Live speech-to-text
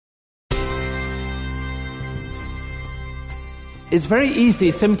It's very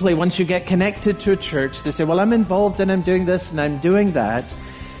easy simply once you get connected to a church to say, well, I'm involved and I'm doing this and I'm doing that.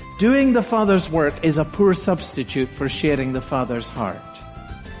 Doing the Father's work is a poor substitute for sharing the Father's heart.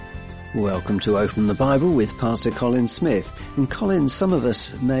 Welcome to Open the Bible with Pastor Colin Smith. And Colin, some of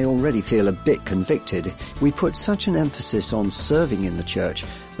us may already feel a bit convicted. We put such an emphasis on serving in the church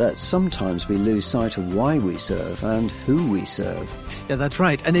that sometimes we lose sight of why we serve and who we serve. Yeah, that's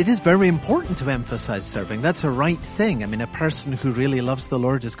right. And it is very important to emphasize serving. That's a right thing. I mean, a person who really loves the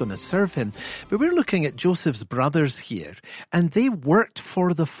Lord is going to serve him. But we're looking at Joseph's brothers here, and they worked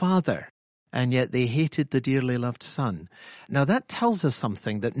for the Father, and yet they hated the dearly loved Son. Now that tells us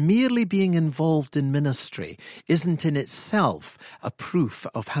something, that merely being involved in ministry isn't in itself a proof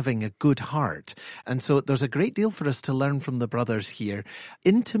of having a good heart. And so there's a great deal for us to learn from the brothers here.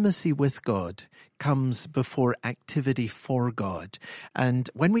 Intimacy with God comes before activity for God. And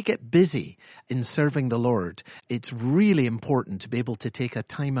when we get busy in serving the Lord, it's really important to be able to take a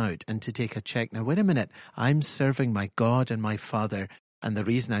time out and to take a check. Now, wait a minute, I'm serving my God and my Father, and the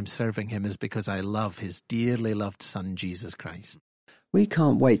reason I'm serving him is because I love his dearly loved Son, Jesus Christ. We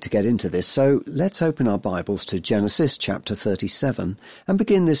can't wait to get into this, so let's open our Bibles to Genesis chapter 37 and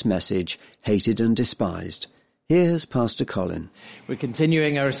begin this message, Hated and Despised. Here's Pastor Colin. We're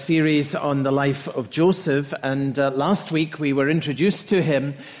continuing our series on the life of Joseph, and last week we were introduced to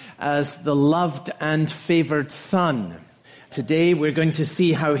him as the loved and favored son. Today we're going to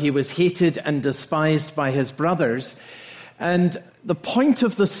see how he was hated and despised by his brothers. And the point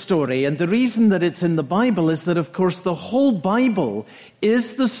of the story, and the reason that it's in the Bible, is that, of course, the whole Bible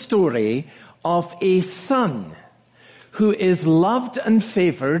is the story of a son who is loved and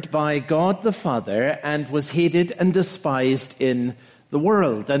favored by God the Father and was hated and despised in the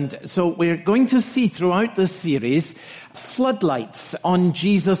world. And so we're going to see throughout this series floodlights on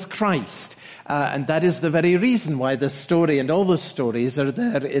Jesus Christ. And that is the very reason why this story and all the stories are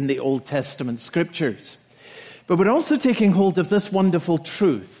there in the Old Testament scriptures. But we're also taking hold of this wonderful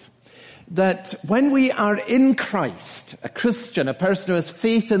truth, that when we are in Christ, a Christian, a person who has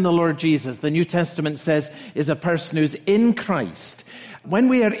faith in the Lord Jesus, the New Testament says is a person who's in Christ. When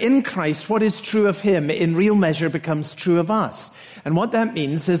we are in Christ, what is true of him in real measure becomes true of us. And what that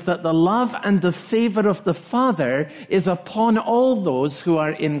means is that the love and the favor of the Father is upon all those who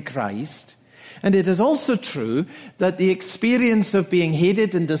are in Christ. And it is also true that the experience of being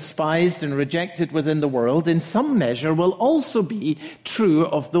hated and despised and rejected within the world in some measure will also be true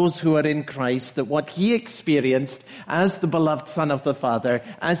of those who are in Christ, that what he experienced as the beloved Son of the Father,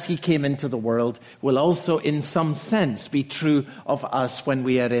 as he came into the world, will also in some sense be true of us when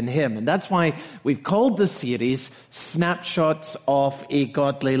we are in him. And that's why we've called the series Snapshots of a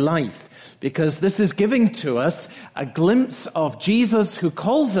Godly Life. Because this is giving to us a glimpse of Jesus who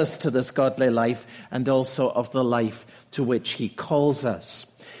calls us to this godly life, and also of the life to which he calls us.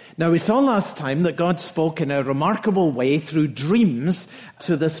 Now, we saw last time that God spoke in a remarkable way through dreams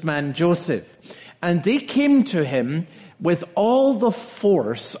to this man Joseph. And they came to him with all the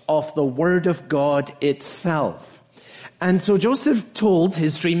force of the Word of God itself. And so Joseph told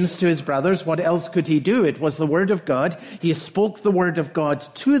his dreams to his brothers. What else could he do? It was the Word of God. He spoke the Word of God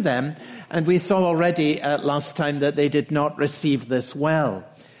to them. And we saw already last time that they did not receive this well.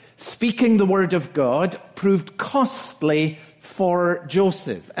 Speaking the Word of God proved costly for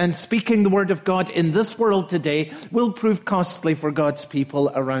Joseph. And speaking the Word of God in this world today will prove costly for God's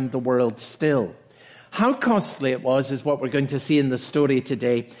people around the world still. How costly it was is what we're going to see in the story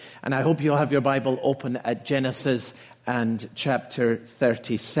today. And I hope you'll have your Bible open at Genesis and chapter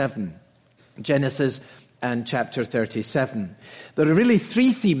 37. Genesis and chapter 37. There are really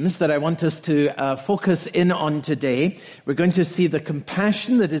three themes that I want us to focus in on today. We're going to see the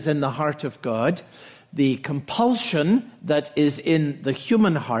compassion that is in the heart of God, the compulsion that is in the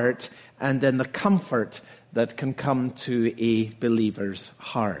human heart, and then the comfort that can come to a believer's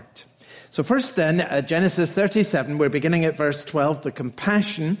heart. So first then, Genesis 37, we're beginning at verse 12, the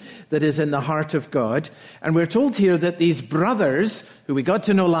compassion that is in the heart of God. And we're told here that these brothers, who we got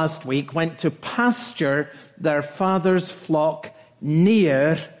to know last week, went to pasture their father's flock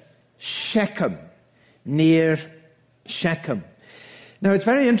near Shechem. Near Shechem. Now, it's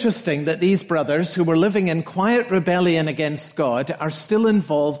very interesting that these brothers, who were living in quiet rebellion against God, are still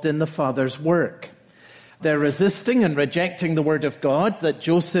involved in the Father's work. They're resisting and rejecting the Word of God, that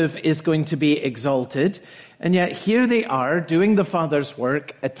Joseph is going to be exalted. And yet here they are doing the Father's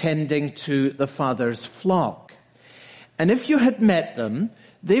work, attending to the Father's flock. And if you had met them,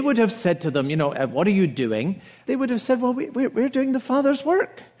 they would have said to them, what are you doing? They would have said, well, we're doing the Father's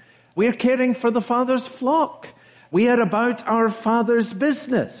work. We're caring for the Father's flock. We are about our Father's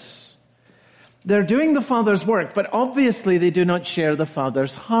business. They're doing the Father's work, but obviously they do not share the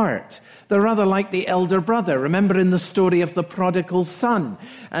Father's heart. They're rather like the elder brother. Remember in the story of the prodigal son.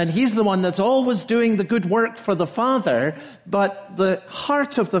 And he's the one that's always doing the good work for the Father, but the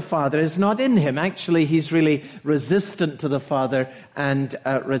heart of the Father is not in him. Actually, he's really resistant to the Father and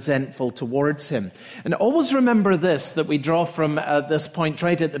resentful towards him. And always remember this, that we draw from this point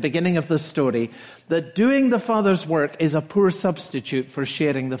right at the beginning of the story, that doing the Father's work is a poor substitute for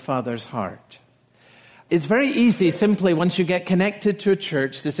sharing the Father's heart. It's very easy simply once you get connected to a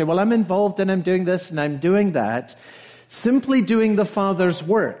church to say, well, I'm involved and I'm doing this and I'm doing that. Simply doing the Father's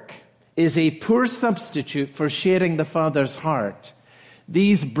work is a poor substitute for sharing the Father's heart.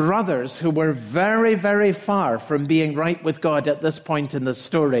 These brothers who were very, very far from being right with God at this point in the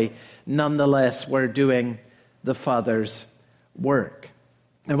story, nonetheless were doing the Father's work.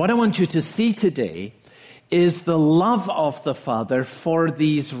 And what I want you to see today is the love of the Father for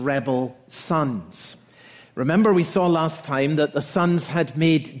these rebel sons. Remember, we saw last time that the sons had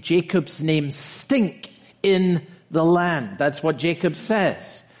made Jacob's name stink in the land. That's what Jacob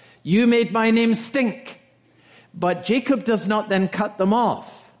says. You made my name stink. But Jacob does not then cut them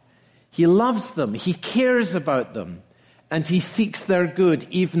off. He loves them. He cares about them. And he seeks their good,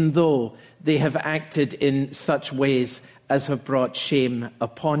 even though they have acted in such ways as have brought shame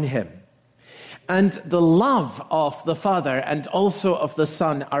upon him. And the love of the Father and also of the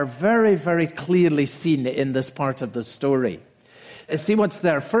Son are very, very clearly seen in this part of the story. See what's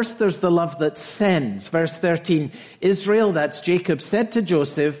there. First, there's the love that sends. Verse 13, Israel, that's Jacob, said to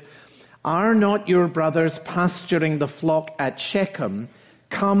Joseph, are not your brothers pasturing the flock at Shechem?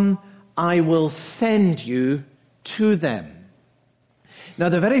 Come, I will send you to them. Now,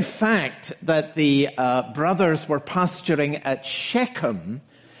 the very fact that the brothers were pasturing at Shechem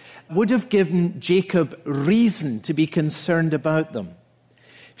would have given Jacob reason to be concerned about them.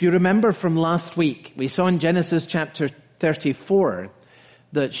 If you remember from last week, we saw in Genesis chapter 34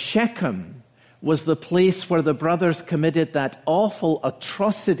 that Shechem was the place where the brothers committed that awful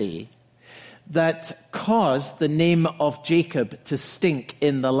atrocity that caused the name of Jacob to stink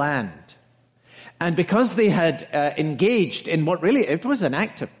in the land. And because they had engaged in what really, it was an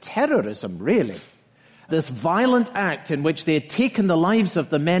act of terrorism, really. This violent act in which they had taken the lives of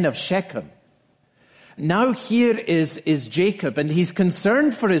the men of Shechem. Now here is Jacob, and he's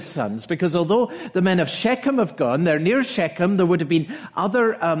concerned for his sons, because although the men of Shechem have gone, they're near Shechem, there would have been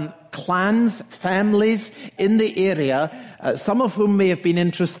other clans, families in the area, some of whom may have been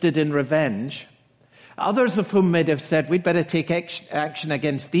interested in revenge. Others of whom may have said, we'd better take action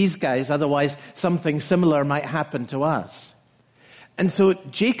against these guys, otherwise something similar might happen to us. And so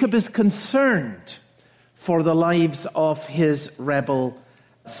Jacob is concerned for the lives of his rebel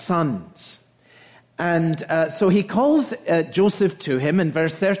sons. And so he calls Joseph to him. In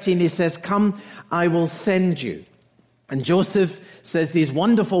verse 13 he says, come, I will send you. And Joseph says these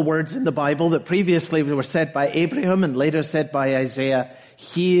wonderful words in the Bible that previously were said by Abraham and later said by Isaiah,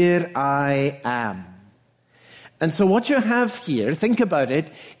 here I am. And so what you have here, think about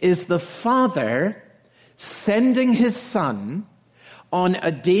it, is the father sending his son on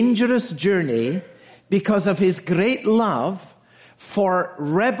a dangerous journey because of his great love for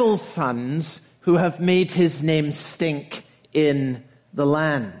rebel sons who have made his name stink in the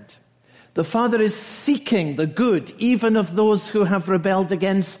land. The Father is seeking the good even of those who have rebelled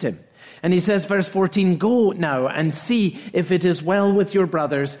against him. And he says, verse 14, go now and see if it is well with your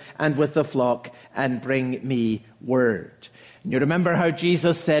brothers and with the flock, and bring me word. And you remember how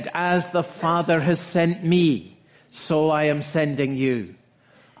Jesus said, as the Father has sent me, so I am sending you.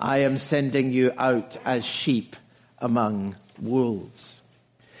 I am sending you out as sheep among wolves.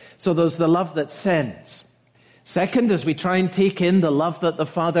 So there's the love that sends. Second, as we try and take in the love that the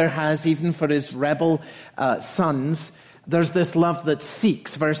Father has even for his rebel sons, there's this love that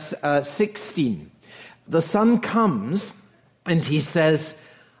seeks. Verse 16. The Son comes and he says,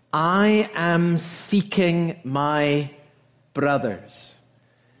 I am seeking my brothers.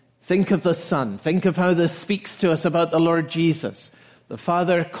 Think of the Son. Think of how this speaks to us about the Lord Jesus. The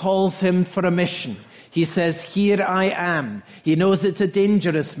Father calls him for a mission. He says, here I am. He knows it's a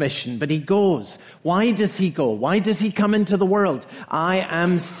dangerous mission, but he goes. Why does he go? Why does he come into the world? I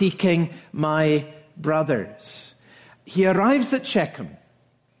am seeking my brothers. He arrives at Shechem.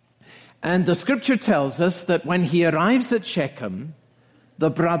 And the scripture tells us that when he arrives at Shechem, the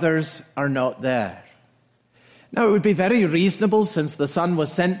brothers are not there. Now, it would be very reasonable, since the son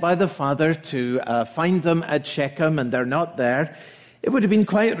was sent by the father, to find them at Shechem, and they're not there. It would have been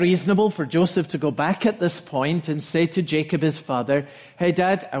quite reasonable for Joseph to go back at this point and say to Jacob, his father, hey,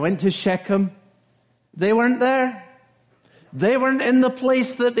 Dad, I went to Shechem. They weren't there. They weren't in the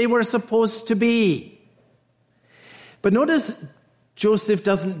place that they were supposed to be. But notice Joseph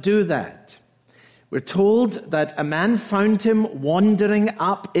doesn't do that. We're told that a man found him wandering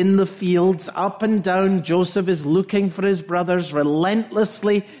up in the fields, up and down. Joseph is looking for his brothers,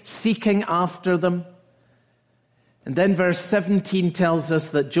 relentlessly seeking after them. And then verse 17 tells us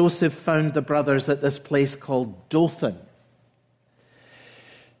that Joseph found the brothers at this place called Dothan.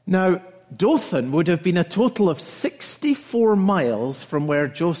 Now, Dothan would have been a total of 64 miles from where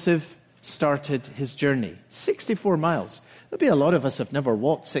Joseph started his journey. 64 miles. There'll be a lot of us have never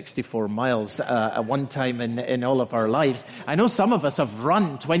walked 64 miles at one time in all of our lives. I know some of us have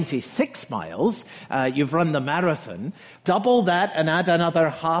run 26 miles. You've run the marathon. Double that and add another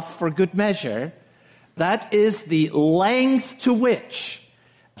half for good measure. That is the length to which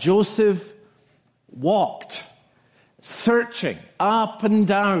Joseph walked, searching up and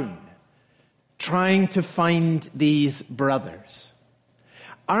down, trying to find these brothers.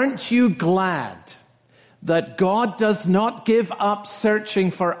 Aren't you glad that God does not give up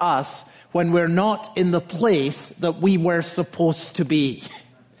searching for us when we're not in the place that we were supposed to be?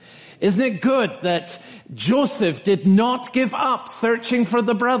 Isn't it good that Joseph did not give up searching for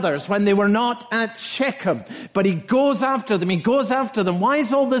the brothers when they were not at Shechem, but he goes after them, Why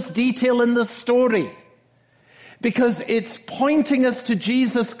is all this detail in the story? Because it's pointing us to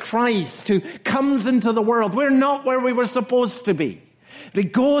Jesus Christ who comes into the world. We're not where we were supposed to be. He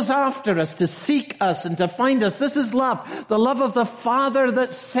goes after us to seek us and to find us. This is love. The love of the Father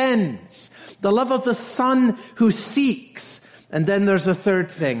that sends. The love of the Son who seeks. And then there's a third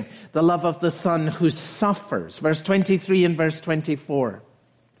thing. The love of the Son who suffers. Verse 23 and verse 24.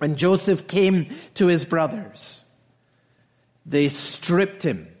 When Joseph came to his brothers, they stripped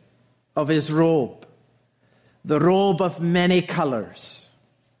him of his robe, the robe of many colors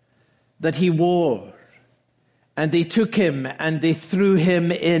that he wore. And they took him and they threw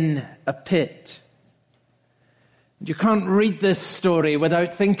him in a pit. You can't read this story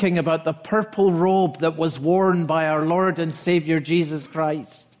without thinking about the purple robe that was worn by our Lord and Savior Jesus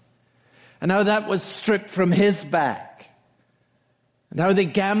Christ. And how that was stripped from his back. And how they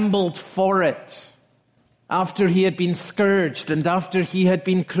gambled for it after he had been scourged and after he had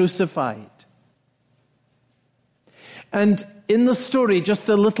been crucified. And in the story, just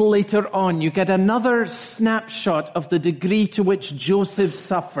a little later on, you get another snapshot of the degree to which Joseph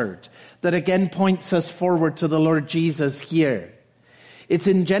suffered that again points us forward to the Lord Jesus here. It's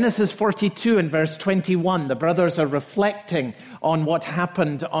in Genesis 42 and verse 21. The brothers are reflecting on what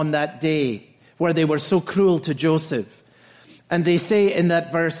happened on that day where they were so cruel to Joseph. And they say in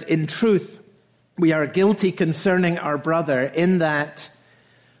that verse, in truth, we are guilty concerning our brother in that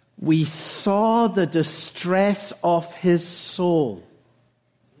we saw the distress of his soul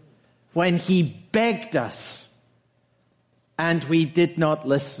when he begged us and we did not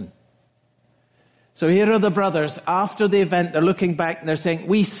listen. So here are the brothers. After the event, they're looking back and they're saying,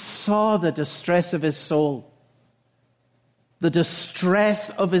 we saw the distress of his soul. The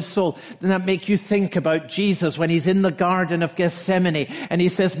distress of his soul. Doesn't that make you think about Jesus when he's in the Garden of Gethsemane and he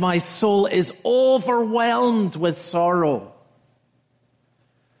says, my soul is overwhelmed with sorrow.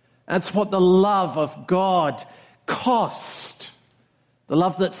 That's what the love of God cost. The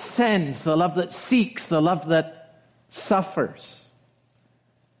love that sends, the love that seeks, the love that suffers.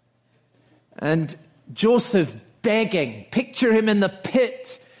 And Joseph begging, picture him in the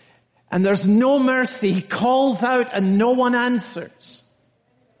pit, and there's no mercy. He calls out and no one answers.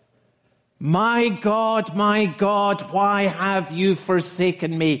 My God, why have you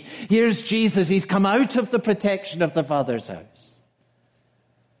forsaken me? Here's Jesus. He's come out of the protection of the Father's house.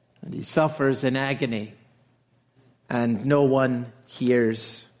 And he suffers in agony, and no one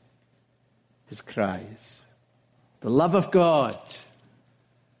hears his cries. The love of God,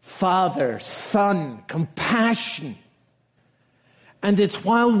 Father, Son, compassion. And it's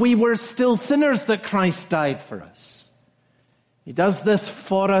while we were still sinners that Christ died for us. He does this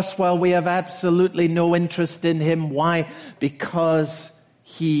for us while we have absolutely no interest in him. Why? Because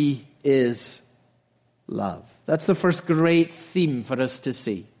he is love. That's the first great theme for us to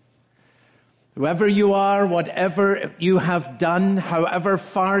see. Whoever you are, whatever you have done, however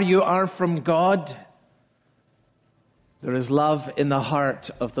far you are from God, there is love in the heart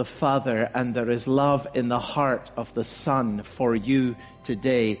of the Father, and there is love in the heart of the Son for you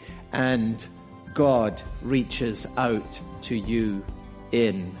today. And God reaches out to you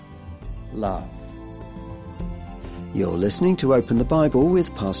in love. You're listening to Open the Bible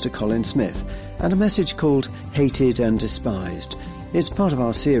with Pastor Colin Smith and a message called Hated and Despised. It's part of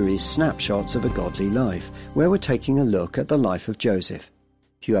our series Snapshots of a Godly Life, where we're taking a look at the life of Joseph.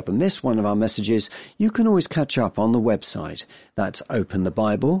 If you ever miss one of our messages, you can always catch up on the website. That's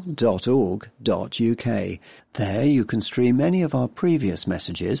openthebible.org.uk. There you can stream any of our previous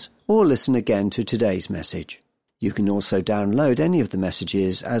messages or listen again to today's message. You can also download any of the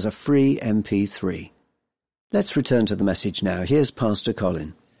messages as a free MP3. Let's return to the message now. Here's Pastor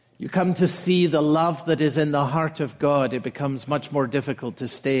Colin. You come to see the love that is in the heart of God. It becomes much more difficult to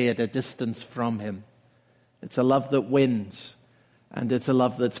stay at a distance from him. It's a love that wins. And it's a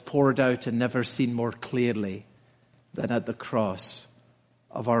love that's poured out and never seen more clearly than at the cross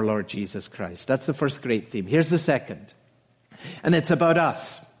of our Lord Jesus Christ. That's the first great theme. Here's the second. And it's about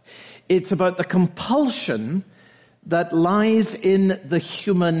us. It's about the compulsion that lies in the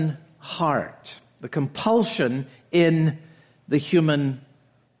human heart. The compulsion in the human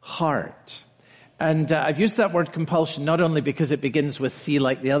heart. And I've used that word compulsion not only because it begins with C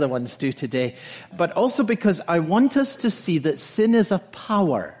like the other ones do today, but also because I want us to see that sin is a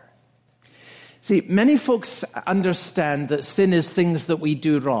power. See, many folks understand that sin is things that we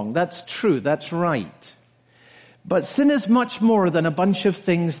do wrong. That's true, that's right. But sin is much more than a bunch of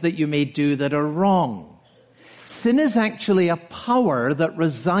things that you may do that are wrong. Sin is actually a power that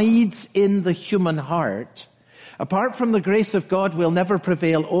resides in the human heart. Apart from the grace of God, we'll never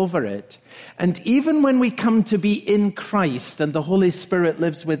prevail over it. And even when we come to be in Christ and the Holy Spirit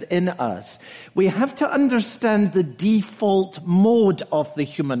lives within us, we have to understand the default mode of the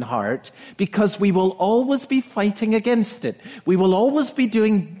human heart, because we will always be fighting against it. We will always be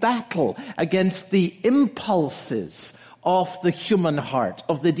doing battle against the impulses of the human heart,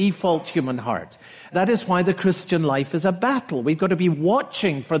 of the default human heart. That is why the Christian life is a battle. We've got to be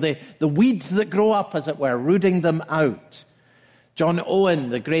watching for the weeds that grow up, as it were, rooting them out. John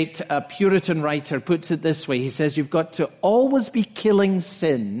Owen, the great Puritan writer, puts it this way. He says, you've got to always be killing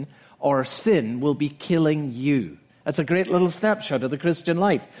sin, or sin will be killing you. That's a great little snapshot of the Christian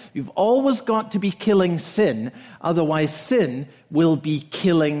life. You've always got to be killing sin, otherwise sin will be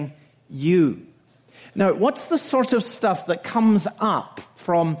killing you. Now, what's the sort of stuff that comes up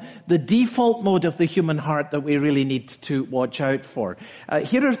from the default mode of the human heart that we really need to watch out for?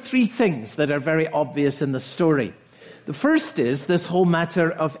 Here are three things that are very obvious in the story. The first is this whole matter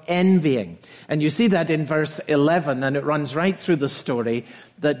of envying. And you see that in verse 11, and it runs right through the story,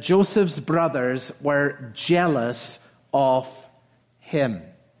 that Joseph's brothers were jealous of him.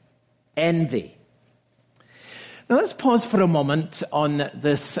 Envy. Now let's pause for a moment on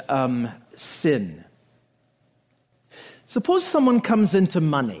this sin. Suppose someone comes into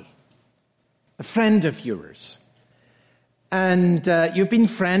money, a friend of yours, and you've been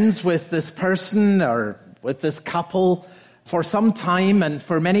friends with this person or with this couple for some time, and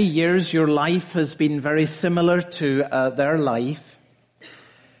for many years your life has been very similar to their life,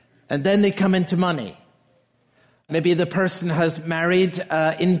 and then they come into money. Maybe the person has married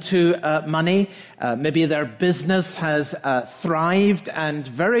into money. Maybe their business has thrived, and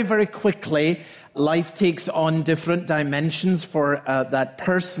very, very quickly life takes on different dimensions for that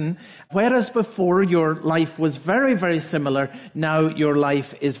person. Whereas before your life was very, very similar, now your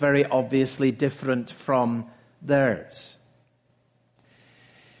life is very obviously different from theirs.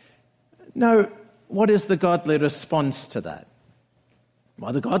 Now, what is the godly response to that?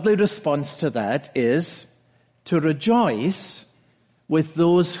 Well, the godly response to that is to rejoice with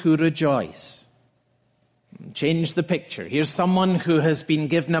those who rejoice. Change the picture. Here's someone who has been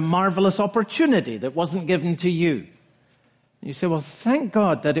given a marvelous opportunity that wasn't given to you. You say, well, thank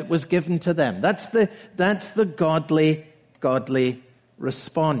God that it was given to them. That's the godly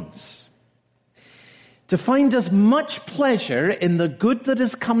response. To find as much pleasure in the good that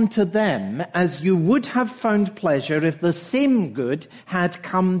has come to them as you would have found pleasure if the same good had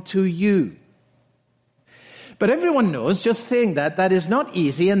come to you. But everyone knows, just saying that is not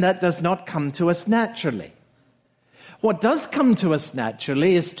easy, and that does not come to us naturally. What does come to us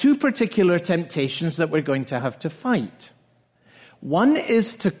naturally is two particular temptations that we're going to have to fight. One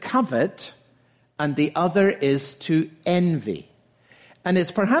is to covet, and the other is to envy. And it's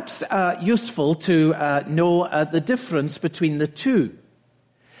perhaps useful to know the difference between the two.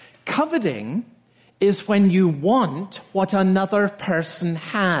 Coveting is when you want what another person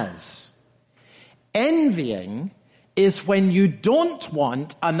has. Envying is when you don't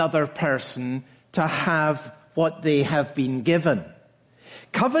want another person to have what they have been given.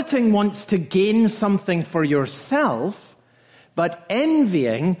 Coveting wants to gain something for yourself, but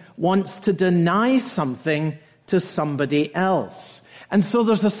envying wants to deny something to somebody else. And so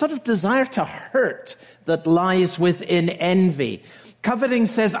there's a sort of desire to hurt that lies within envy. Coveting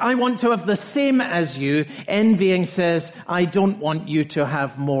says, I want to have the same as you. Envying says, I don't want you to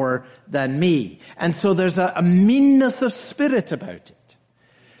have more than me. And so there's a meanness of spirit about it.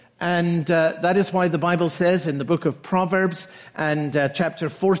 And that is why the Bible says in the book of Proverbs and chapter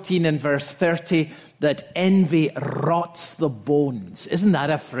 14 and verse 30 that envy rots the bones. Isn't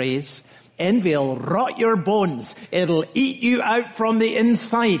that a phrase? Envy will rot your bones. It'll eat you out from the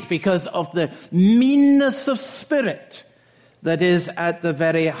inside because of the meanness of spirit that is at the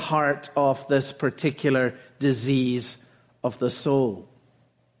very heart of this particular disease of the soul.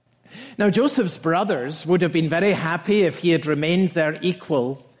 Now, Joseph's brothers would have been very happy if he had remained their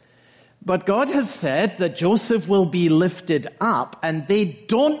equal. But God has said that Joseph will be lifted up, and they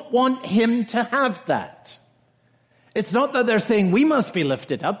don't want him to have that. It's not that they're saying we must be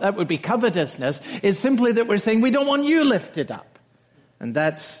lifted up. That would be covetousness. It's simply that we're saying we don't want you lifted up. And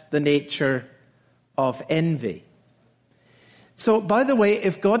that's the nature of envy. So, by the way,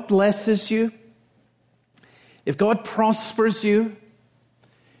 if God blesses you, if God prospers you,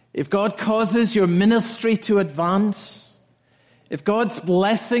 if God causes your ministry to advance, if God's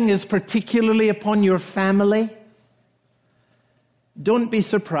blessing is particularly upon your family, don't be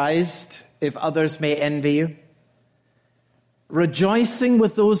surprised if others may envy you. Rejoicing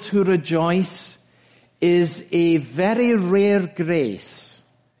with those who rejoice is a very rare grace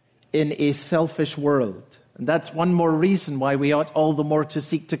in a selfish world. And that's one more reason why we ought all the more to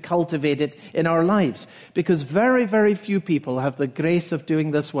seek to cultivate it in our lives. Because very, very few people have the grace of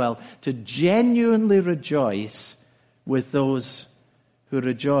doing this well, to genuinely rejoice with those who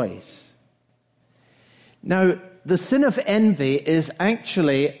rejoice. Now, the sin of envy is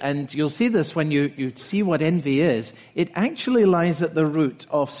actually, and you'll see this when you see what envy is, it actually lies at the root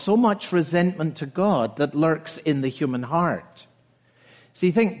of so much resentment to God that lurks in the human heart.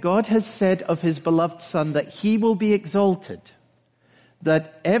 See, think God has said of his beloved Son that he will be exalted,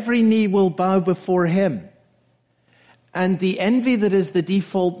 that every knee will bow before him. And the envy that is the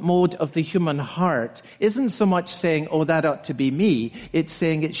default mode of the human heart isn't so much saying, oh, that ought to be me. It's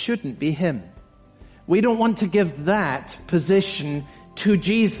saying it shouldn't be him. We don't want to give that position to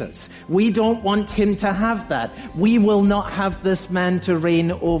Jesus. We don't want him to have that. We will not have this man to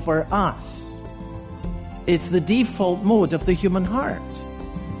reign over us. It's the default mode of the human heart.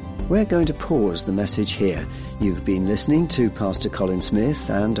 We're going to pause the message here. You've been listening to Pastor Colin Smith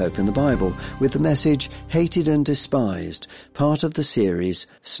and Open the Bible with the message Hated and Despised, part of the series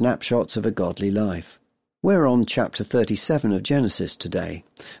Snapshots of a Godly Life. We're on chapter 37 of Genesis today.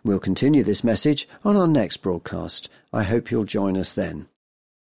 We'll continue this message on our next broadcast. I hope you'll join us then.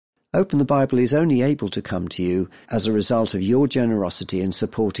 Open the Bible is only able to come to you as a result of your generosity in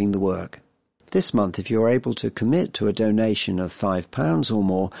supporting the work. This month, if you're able to commit to a donation of £5 or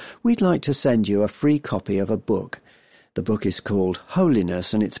more, we'd like to send you a free copy of a book. The book is called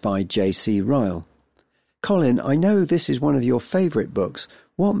Holiness, and it's by J.C. Ryle. Colin, I know this is one of your favourite books.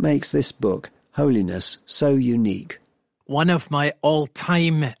 What makes this book, Holiness, so unique? One of my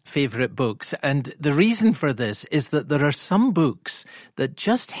all-time favourite books, and the reason for this is that there are some books that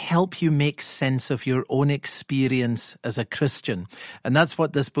just help you make sense of your own experience as a Christian. And that's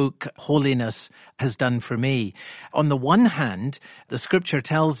what this book, Holiness, has done for me. On the one hand, the scripture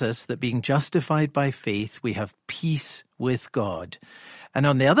tells us that being justified by faith, we have peace with God. And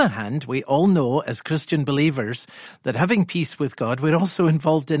on the other hand, we all know as Christian believers that having peace with God, we're also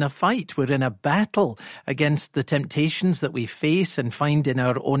involved in a fight. We're in a battle against the temptations that we face and find in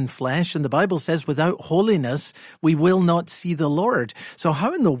our own flesh. And the Bible says without holiness, we will not see the Lord. So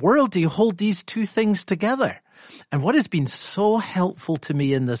how in the world do you hold these two things together? And what has been so helpful to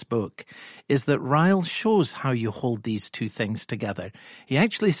me in this book is that Ryle shows how you hold these two things together. He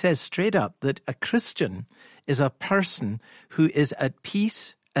actually says straight up that a Christian is a person who is at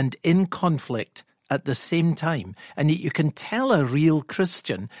peace and in conflict at the same time. And yet you can tell a real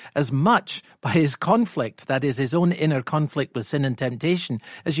Christian as much by his conflict, that is his own inner conflict with sin and temptation,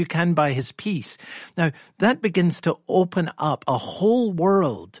 as you can by his peace. Now, that begins to open up a whole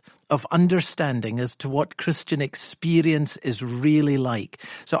world of understanding as to what Christian experience is really like.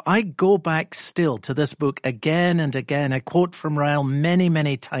 So I go back still to this book again and again. I quote from Ryle many,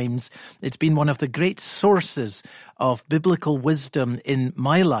 many times. It's been one of the great sources of biblical wisdom in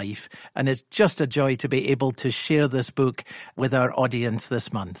my life, and it's just a joy to be able to share this book with our audience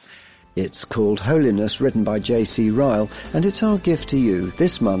this month. It's called Holiness, written by J.C. Ryle, and it's our gift to you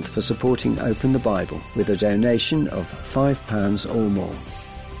this month for supporting Open the Bible with a donation of £5 or more.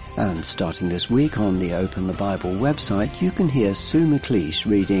 And starting this week on the Open the Bible website, you can hear Sue McLeish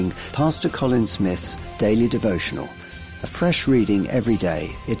reading Pastor Colin Smith's Daily Devotional. A fresh reading every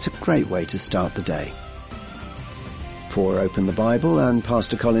day. It's a great way to start the day. For Open the Bible and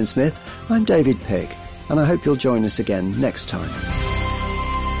Pastor Colin Smith, I'm David Pick, and I hope you'll join us again next time.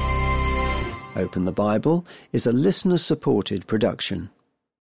 Open the Bible is a listener-supported production.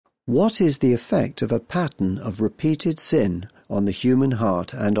 What is the effect of a pattern of repeated sin on the human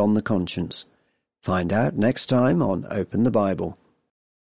heart and on the conscience? Find out next time on Open the Bible.